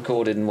Beast is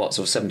recorded in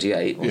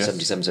 78 or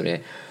 77,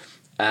 78.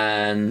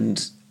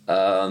 And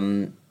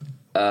I've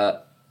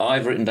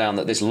written down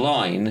that this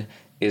line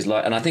is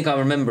like, and I think I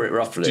remember it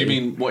roughly. Do you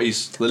mean what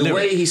he's... The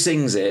way he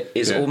sings it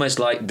is almost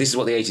like, this is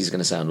what the 80s is going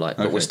to sound like,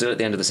 but we're still at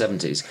the end of the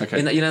 70s. Okay.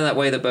 In that, that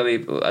way that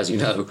Bowie, as you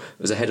know,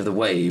 was ahead of the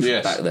wave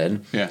back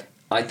then. Yeah.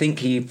 I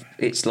think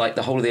it's like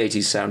the whole of the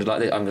 80s sounded like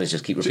this. I'm going to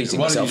just keep repeating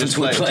Why don't myself you just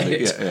until I play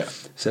it. it. Yeah.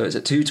 So it's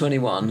at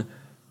 2:21,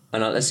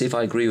 and let's see if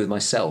I agree with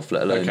myself,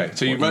 let alone... Okay,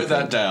 so you wrote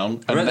that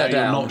down, and now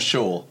you're not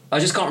sure. I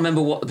just can't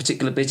remember what the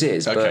particular bit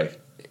is, but...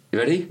 You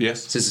ready?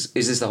 Yes. So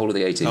is this the whole of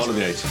the 80s? Whole of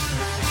the 80s.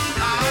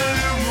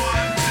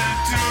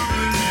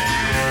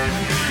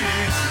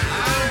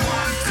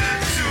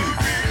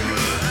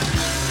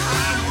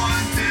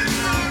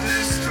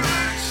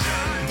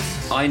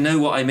 I know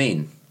what I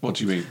mean. What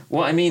do you mean?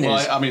 What I mean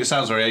is... I mean, it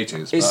sounds very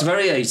 80s. It's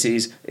very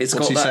 80s. It's What's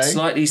got he that saying?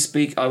 slightly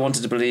I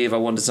wanted to believe, I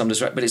wanted some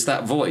distract, but it's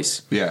that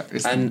voice. Yeah.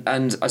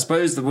 And I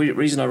suppose the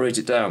reason I wrote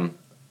it down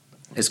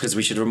is because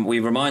we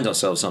remind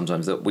ourselves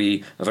sometimes that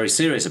we are very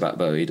serious about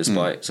Bowie,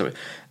 despite...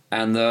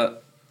 and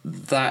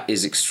that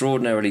is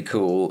extraordinarily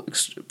cool.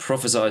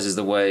 Prophesizes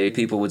the way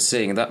people would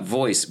sing. That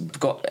voice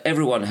got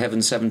everyone.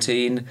 Heaven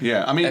 17.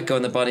 Yeah, I mean, Echo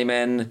and the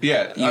Bunnymen.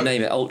 Yeah, you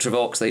name it.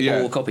 Ultravox. They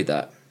all copied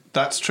that.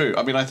 That's true.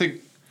 I mean, I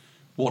think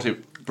what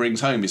it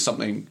brings home is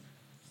something.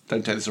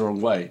 Don't take this the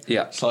wrong way.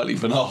 Yeah, slightly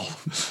banal.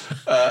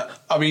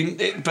 I mean,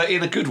 but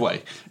in a good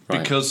way,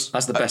 because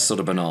that's the best sort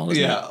of banal.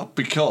 Isn't it?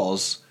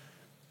 Because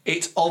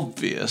it's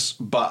obvious,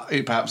 but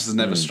it perhaps has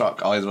never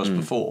struck either of us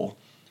before.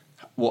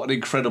 What an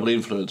incredible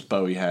influence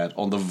Bowie had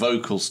on the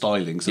vocal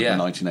stylings of the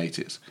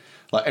 1980s.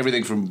 Like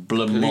everything from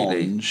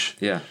Blancmange,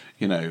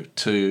 you know,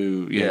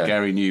 to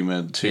Gary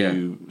Newman,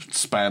 to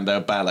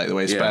Spandau Ballet, the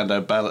way Spandau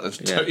Ballet,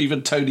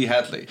 even Tony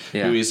Hadley,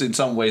 who is in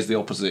some ways the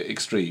opposite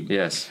extreme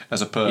as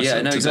a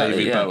person to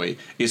David Bowie,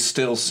 is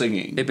still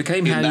singing. It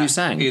became how you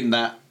sang. In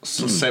that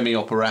sort of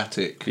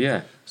semi-operatic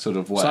sort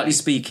of way. Slightly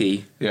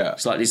speaky. Yeah.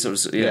 Slightly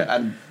sort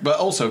of... But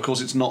also, of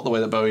course, it's not the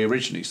way that Bowie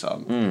originally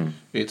sung.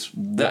 It's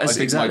what I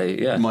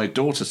think my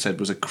daughter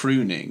said was a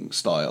crooning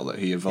style that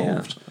he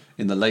evolved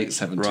in the late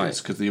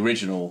 70s, because the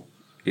original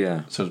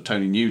sort of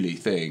Tony Newley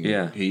thing,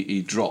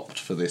 he dropped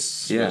for this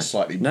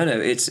slightly... No,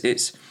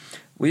 it's...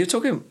 We were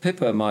talking...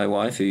 Pippa, my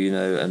wife, who you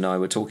know, and I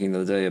were talking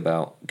the other day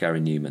about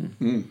Gary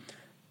Newman,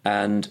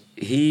 and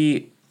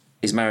he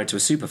is married to a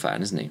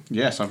superfan, isn't he?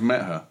 Yes, I've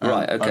met her.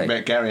 Right, okay. I've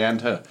met Gary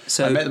and her.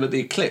 So I met them at the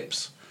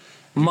Eclipse.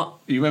 You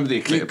remember the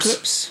Eclipse? The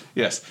Eclipse?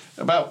 Yes.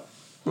 About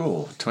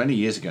 20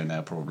 years ago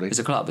now, probably. It's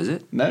a club, is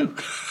it? No.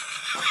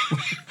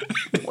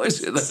 What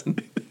is it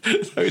then?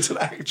 No, it's an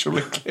actual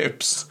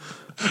eclipse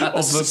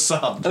of the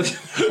sun.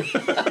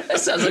 That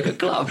sounds like a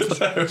club.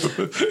 No,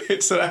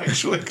 it's an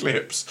actual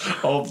eclipse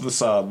of the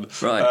sun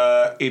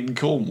in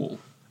Cornwall.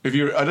 I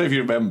don't know if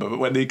you remember, but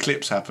when the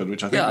eclipse happened,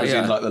 which I think was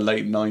in like the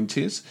late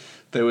 90s,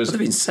 there was... There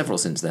have been several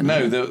since then.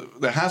 No,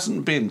 there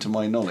hasn't been, to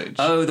my knowledge.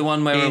 Oh, the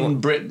one where...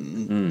 In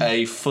Britain,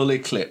 a full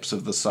eclipse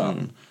of the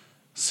sun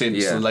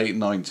since the late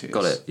 90s.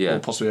 Got it, yeah. Or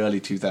possibly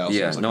early 2000s.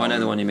 Yeah, I know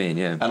the one you mean,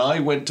 yeah. And I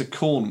went to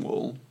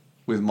Cornwall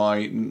with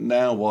my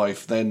now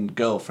wife, then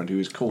girlfriend, who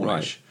is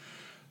Cornish,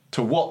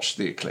 to watch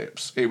the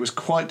eclipse. It was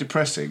quite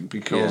depressing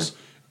because...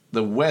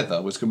 The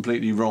weather was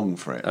completely wrong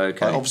for it.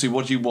 Okay. Like, obviously,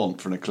 what do you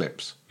want for an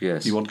eclipse?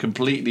 Yes. You want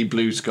completely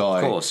blue sky.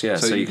 Of course, yeah.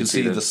 So you can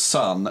see the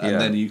sun,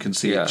 and then you can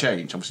see Yeah. it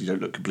change. Obviously, you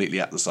don't look completely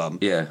at the sun,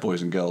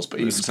 boys and girls.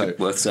 But It's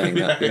worth saying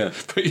that, yeah.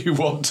 But you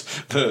want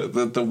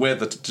the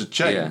weather to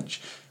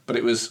change. But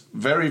it was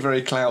very,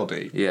 very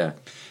cloudy. Yeah.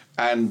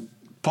 And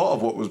part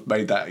of what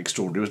made that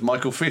extraordinary was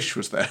Michael Fish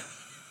was there.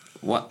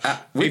 What?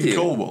 With in you?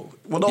 Cornwall.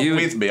 Well, not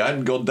with me. I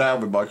hadn't gone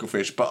down with Michael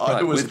Fish, but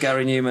I was... With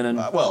Gary Newman and...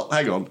 well,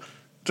 hang on.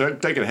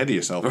 Don't get ahead of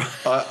yourself.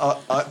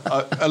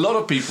 A lot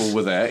of people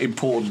were there,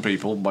 important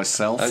people,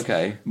 myself.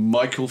 Okay.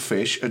 Michael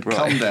Fish had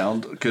come down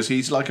because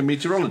he's like a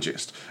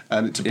meteorologist,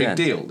 and it's a big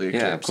deal, the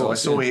eclipse. Yeah, of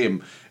course, so I saw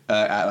him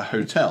at a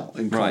hotel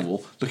in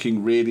Cornwall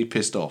looking really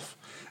pissed off.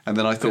 And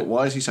then I thought,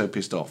 why is he so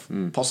pissed off?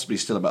 Possibly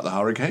still about the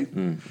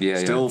hurricane.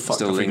 Still fucked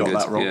if he got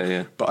that wrong.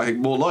 Yeah. But I think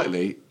more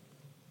likely,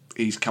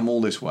 he's come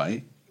all this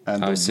way,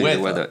 and the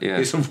weather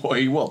isn't what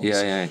he wants.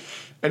 Yeah.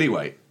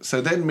 Anyway,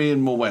 so then me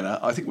and Morwenna,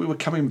 I think we were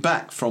coming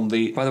back from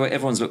the... By the way,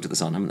 everyone's looked at the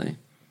sun, haven't they?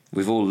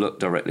 We've all looked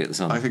directly at the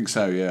sun. I think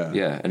so, yeah.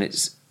 Yeah, and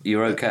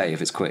you're okay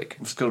if it's quick.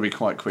 It's got to be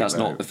quite quick, That's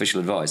not official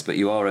advice, but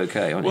you are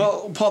okay, aren't you?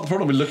 Well, part of the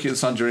problem with looking at the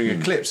sun during an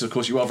eclipse, of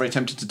course, you are very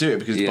tempted to do it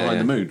because it's behind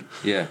the moon.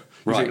 Yeah,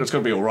 You think it's got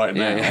to be all right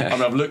now. Yeah. I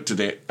mean, I've looked at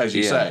it, as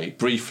you say,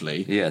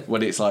 briefly,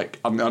 when it's like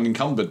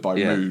unencumbered by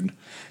moon.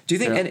 Do you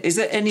think, is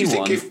there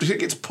anyone... Do you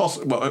think it's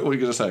possible... What are you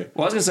going to say?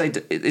 Well, I was going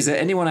to say, is there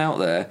anyone out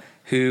there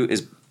who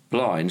is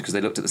blind because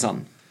they looked at the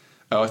sun?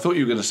 Oh, I thought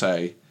you were going to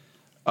say...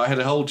 I had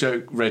a whole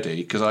joke ready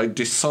because I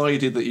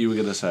decided that you were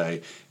going to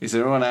say, is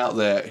there anyone out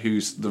there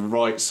who's the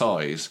right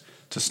size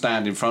to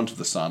stand in front of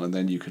the sun and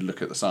then you can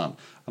look at the sun?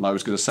 And I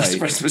was going to say... That's a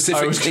very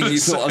specific thing you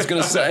thought I was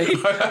going to say.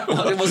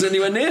 I wasn't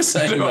anywhere near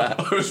saying that.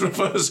 I was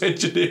reverse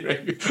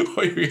engineering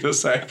what you were going to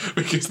say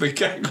because the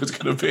gag was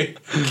going to be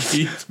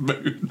Keith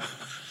Moon.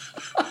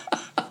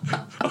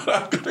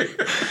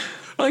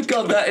 My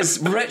God, that is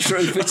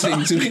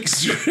retrofitting to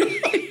extreme.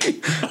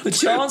 The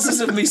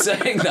chances of me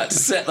saying that to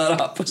set that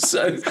up are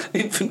so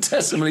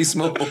infinitesimally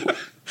small.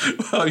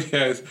 Well,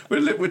 yeah,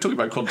 we're talking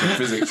about quantum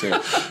physics here.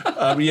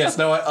 Yes,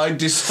 no, I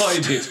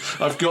decided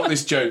I've got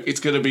this joke. It's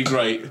going to be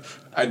great.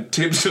 And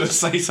Tim's going to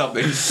say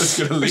something that's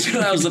going to lead...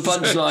 That was the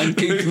punchline,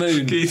 Keith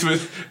Moon. Keith Moon.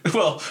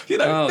 Well, you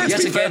know... Oh,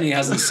 yet again, he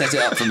hasn't set it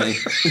up for me.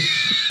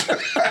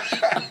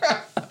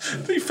 To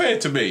be fair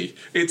to me,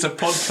 it's a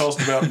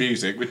podcast about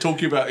music. We're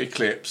talking about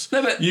Eclipse.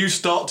 No, but... You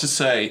start to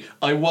say,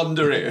 I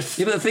wonder if...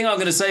 Yeah, but the thing I'm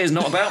going to say is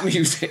not about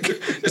music.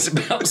 It's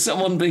about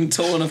someone being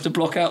tall enough to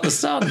block out the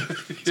sun.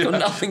 It's got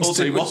nothing to do with...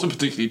 Also, he wasn't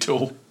particularly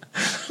tall.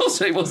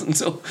 Also, he wasn't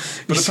tall.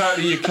 But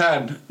apparently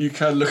you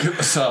can look at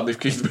the sun if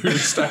Keith Moon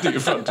is standing in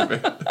front of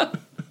it.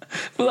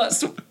 Well,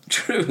 that's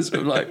true.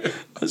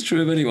 That's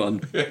true of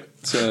anyone. Yeah.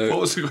 So, what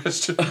was the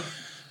question?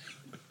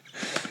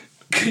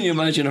 Can you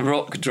imagine a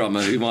rock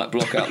drummer who might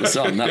block out the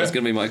sun? That was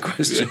going to be my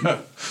question.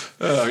 Yeah.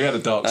 Oh, he had a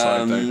dark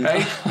side, though.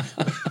 Hey?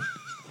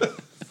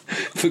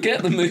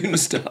 Forget the moon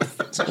stuff.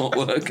 It's not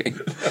working.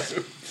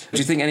 Do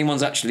you think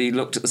anyone's actually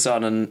looked at the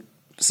sun and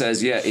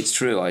says, yeah, it's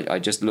true, I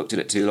just looked at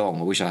it too long,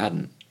 I wish I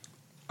hadn't?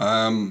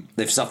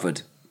 They've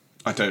suffered.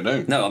 I don't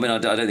know. No, I mean, I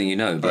don't think you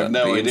know, but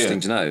no it'd be idea. interesting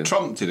to know.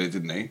 Trump did it,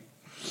 didn't he?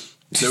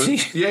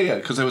 Yeah,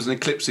 because there was an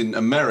eclipse in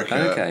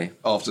America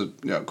after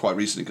quite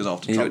recently, because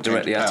after He Trump looked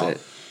directly came to at power,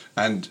 it.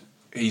 And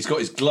he's got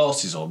his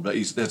glasses on, but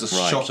there's a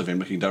shot of him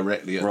looking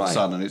directly at the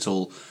sun, and it's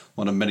all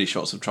one of many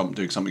shots of Trump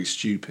doing something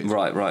stupid.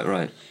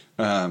 Right.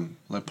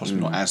 Although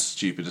possibly not as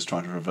stupid as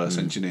trying to reverse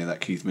engineer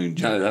that Keith Moon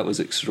joke. No, that was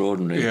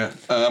extraordinary. Yeah.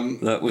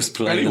 That was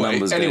playing the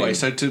numbers game. Anyway,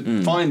 so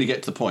to finally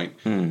get to the point,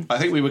 I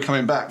think we were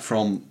coming back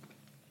from...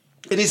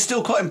 It is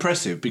still quite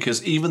impressive,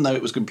 because even though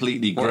it was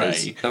completely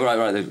grey,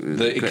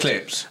 the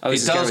eclipse,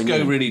 it does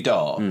go really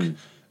dark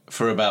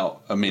for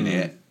about a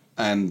minute,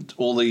 and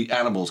all the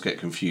animals get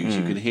confused.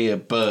 You can hear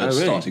birds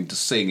starting to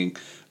sing,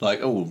 like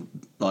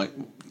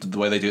the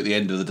way they do at the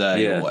end of the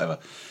day or whatever.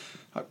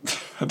 I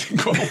didn't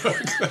quite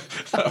work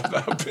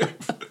that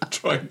bit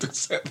trying to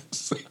set the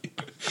scene.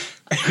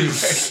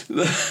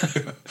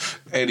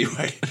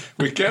 Anyway,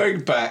 we're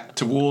going back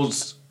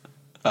towards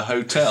a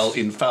hotel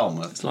in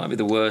Falmouth. It's likely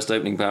the worst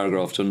opening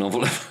paragraph to a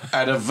novel ever.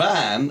 And a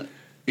van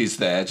is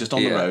there just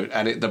on the road,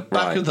 and the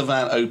back of the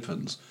van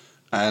opens,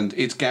 and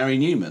it's Gary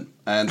Newman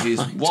and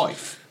his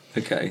wife,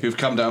 who've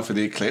come down for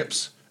the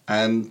eclipse.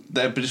 And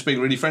they're just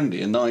being really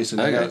friendly and nice. And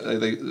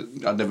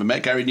I've never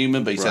met Gary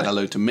Newman, but he said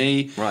hello to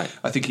me. Right.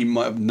 I think he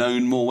might have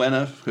known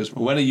Morwenna, because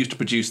Morwenna used to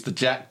produce the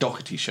Jack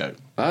Doherty show.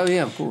 Oh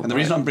yeah, of course. And the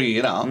reason I'm bringing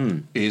it up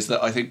is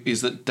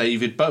that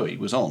David Bowie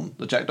was on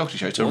the Jack Doherty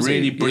show. It's a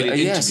really brilliant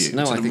interview.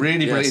 No, it's a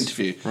really brilliant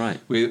interview. Right.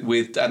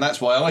 With and that's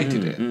why I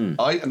did it.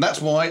 And that's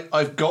why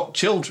I've got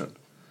children.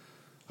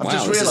 I've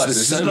just realised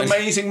this is an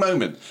amazing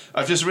moment.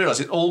 I've just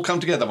realised it all come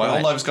together. My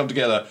whole life has come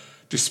together.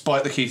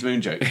 Despite the Keith Moon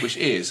joke, which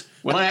is,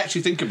 when I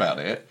actually think about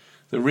it,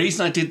 the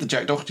reason I did the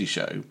Jack Doherty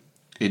show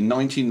in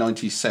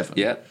 1997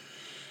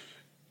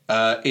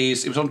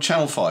 is it was on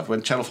Channel 5,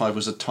 when Channel 5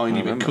 was a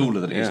tiny bit cooler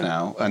than it is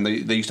now, and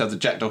they used to have the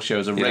Jack Doherty show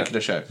as a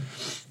regular show.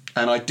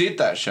 And I did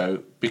that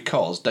show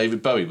because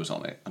David Bowie was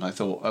on it, and I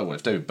thought, oh, well,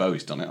 if David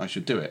Bowie's done it, I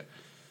should do it.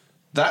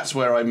 That's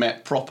where I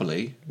met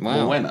properly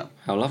Morwenna.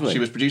 How lovely. She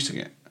was producing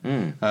it.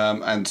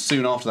 And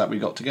soon after that, we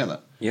got together.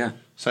 Yeah.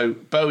 So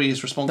Bowie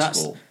is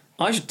responsible.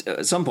 I should,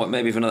 at some point,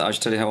 maybe I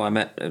should tell you how I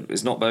met.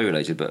 It's not Bowie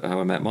related, but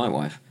how I met my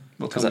wife.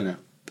 Well, tell me now.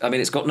 I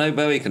mean, it's got no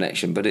Bowie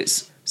connection, but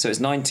it's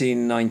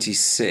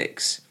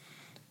 1996,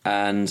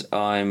 and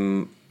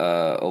I'm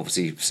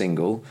obviously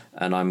single,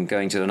 and I'm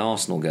going to an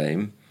Arsenal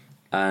game,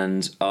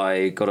 and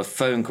I got a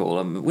phone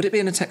call. Would it be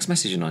in a text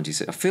message in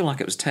 '96? I feel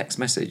like it was text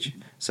message.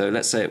 So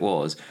let's say it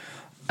was.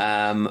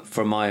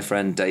 From my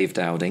friend Dave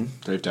Dowding.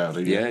 Dave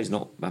Dowding, yeah. I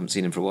haven't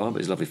seen him for a while, but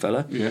he's a lovely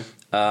fella. Yeah.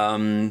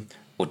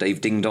 Or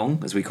Dave Ding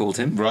Dong, as we called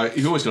him. Right,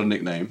 you've always got a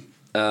nickname.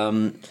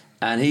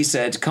 And he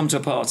said, come to a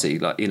party,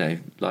 we're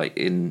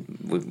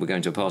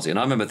going to a party. And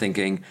I remember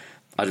thinking,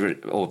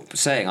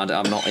 saying,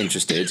 I'm not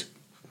interested,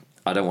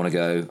 I don't want to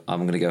go, I'm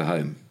going to go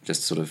home.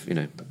 Just sort of,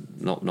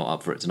 not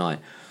up for it tonight.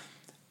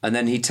 And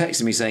then he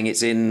texted me saying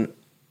it's in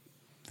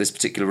this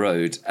particular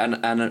road. And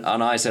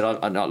I said,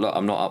 I'm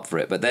not up for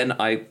it. But then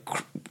I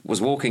was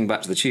walking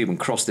back to the tube and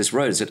crossed this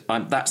road and said,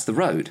 that's the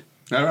road.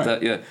 Oh,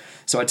 right.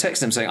 So I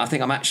texted him saying, I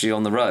think I'm actually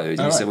on the road.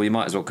 And he said, well, you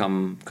might as well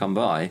come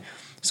by.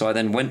 So I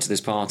then went to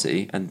this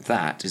party, and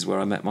that is where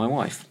I met my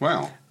wife.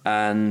 Wow.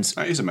 And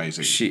that is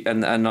amazing.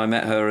 And I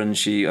met her, and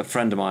a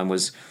friend of mine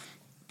was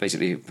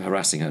basically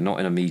harassing her, not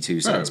in a Me Too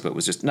sense, but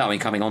was just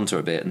coming on to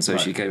her a bit. And so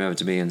she came over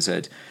to me and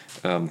said,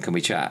 can we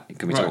chat?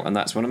 Can we talk? And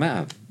that's when I met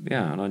her.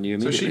 Yeah, and I knew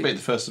immediately. So she made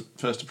the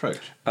first approach?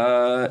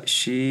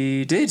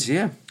 She did,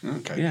 yeah.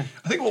 Okay. Yeah.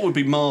 I think what would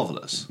be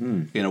marvellous,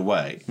 in a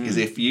way, is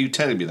if you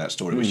telling me that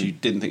story, which you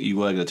didn't think you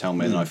were going to tell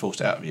me, and I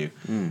forced it out of you,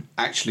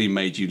 actually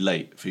made you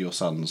late for your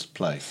son's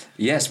play.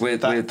 Yes,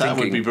 that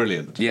would be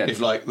brilliant. Yeah. If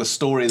the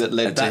story that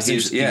led to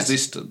his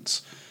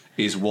existence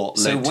is what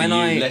led to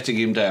you letting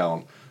him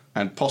down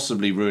and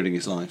possibly ruining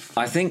his life.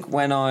 I think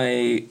when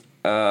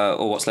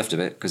or what's left of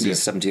it, because he's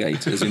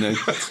 78, as you know,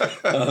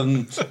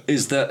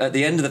 is that at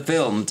the end of the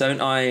film,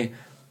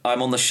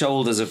 I'm on the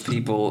shoulders of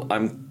people,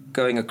 I'm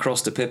going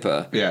across to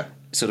Pippa,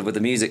 sort of with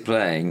the music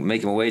playing,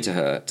 making my way to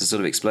her to sort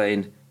of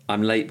explain,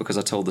 I'm late because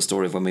I told the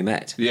story of when we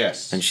met.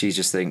 Yes. And she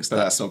just thinks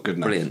that's not good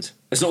enough. Brilliant.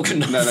 It's not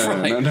good enough.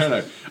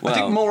 No. Wow. I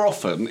think more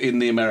often in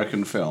the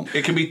American film,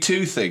 it can be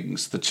two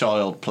things the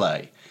child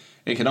play.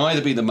 It can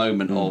either be the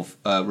moment of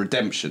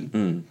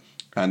redemption,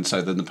 and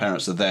so then the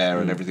parents are there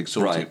and everything's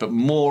sorted. Right. But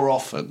more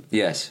often,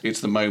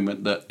 it's the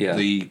moment that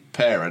the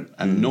parent,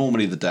 and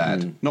normally the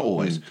dad, not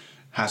always,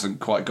 hasn't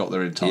quite got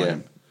there in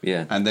time.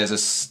 Yeah. And there's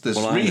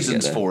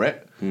reasons for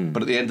it,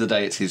 but at the end of the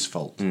day, it's his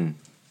fault.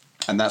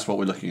 And that's what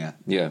we're looking at.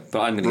 Yeah,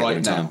 but I'm going to go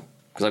in now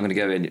because I'm going to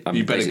go in.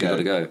 You better go. Got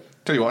to go.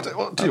 Tell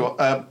you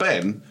what.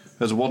 Ben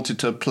has wanted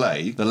to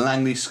play the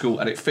Langley School,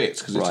 and it fits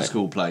because it's a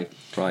school play.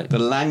 Right. The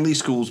Langley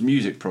School's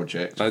music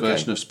project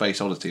version of Space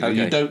Oddity. Okay.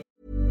 You don't.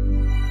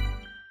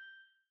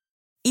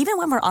 Even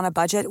when we're on a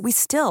budget, we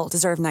still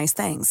deserve nice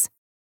things.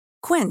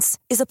 Quince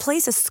is a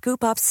place to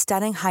scoop up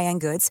stunning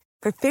high-end goods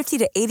for 50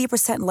 to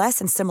 80% less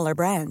than similar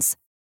brands.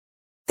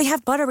 They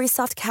have buttery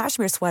soft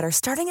cashmere sweaters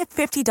starting at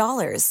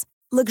 $50,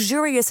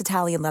 luxurious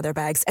Italian leather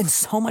bags, and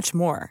so much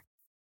more.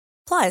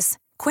 Plus,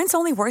 Quince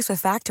only works with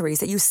factories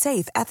that use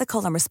safe,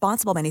 ethical, and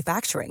responsible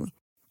manufacturing.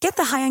 Get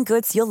the high-end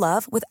goods you'll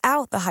love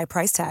without the high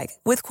price tag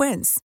with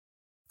Quince.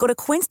 Go to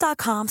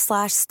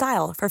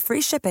quince.com/style for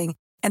free shipping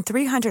and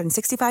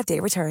 365-day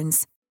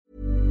returns.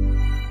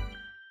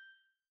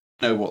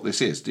 Know what this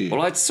is, do you?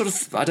 Well, I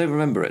don't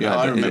remember it. Yeah, No,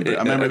 I but remember it.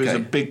 I remember it was okay.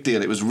 a big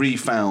deal. It was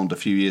refound a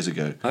few years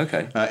ago.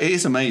 Okay. It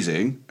is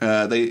amazing.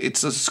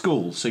 It's a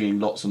school singing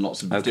lots and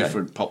lots of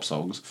different pop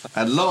songs.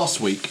 And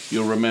last week,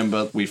 you'll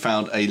remember, we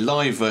found a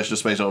live version of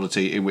Space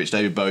Oddity in which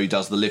David Bowie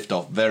does the lift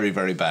off very,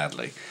 very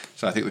badly.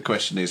 So I think the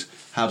question is,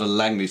 how do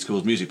Langley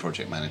School's music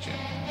project manage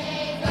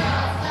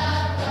it?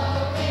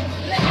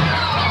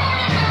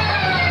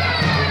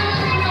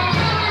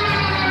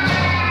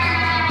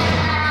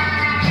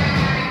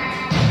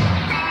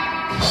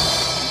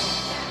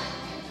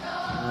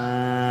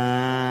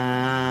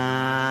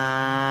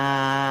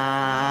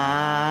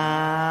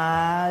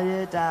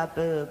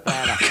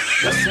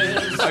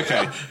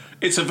 Okay,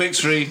 it's a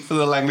victory for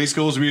the Langley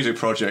School's music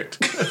project.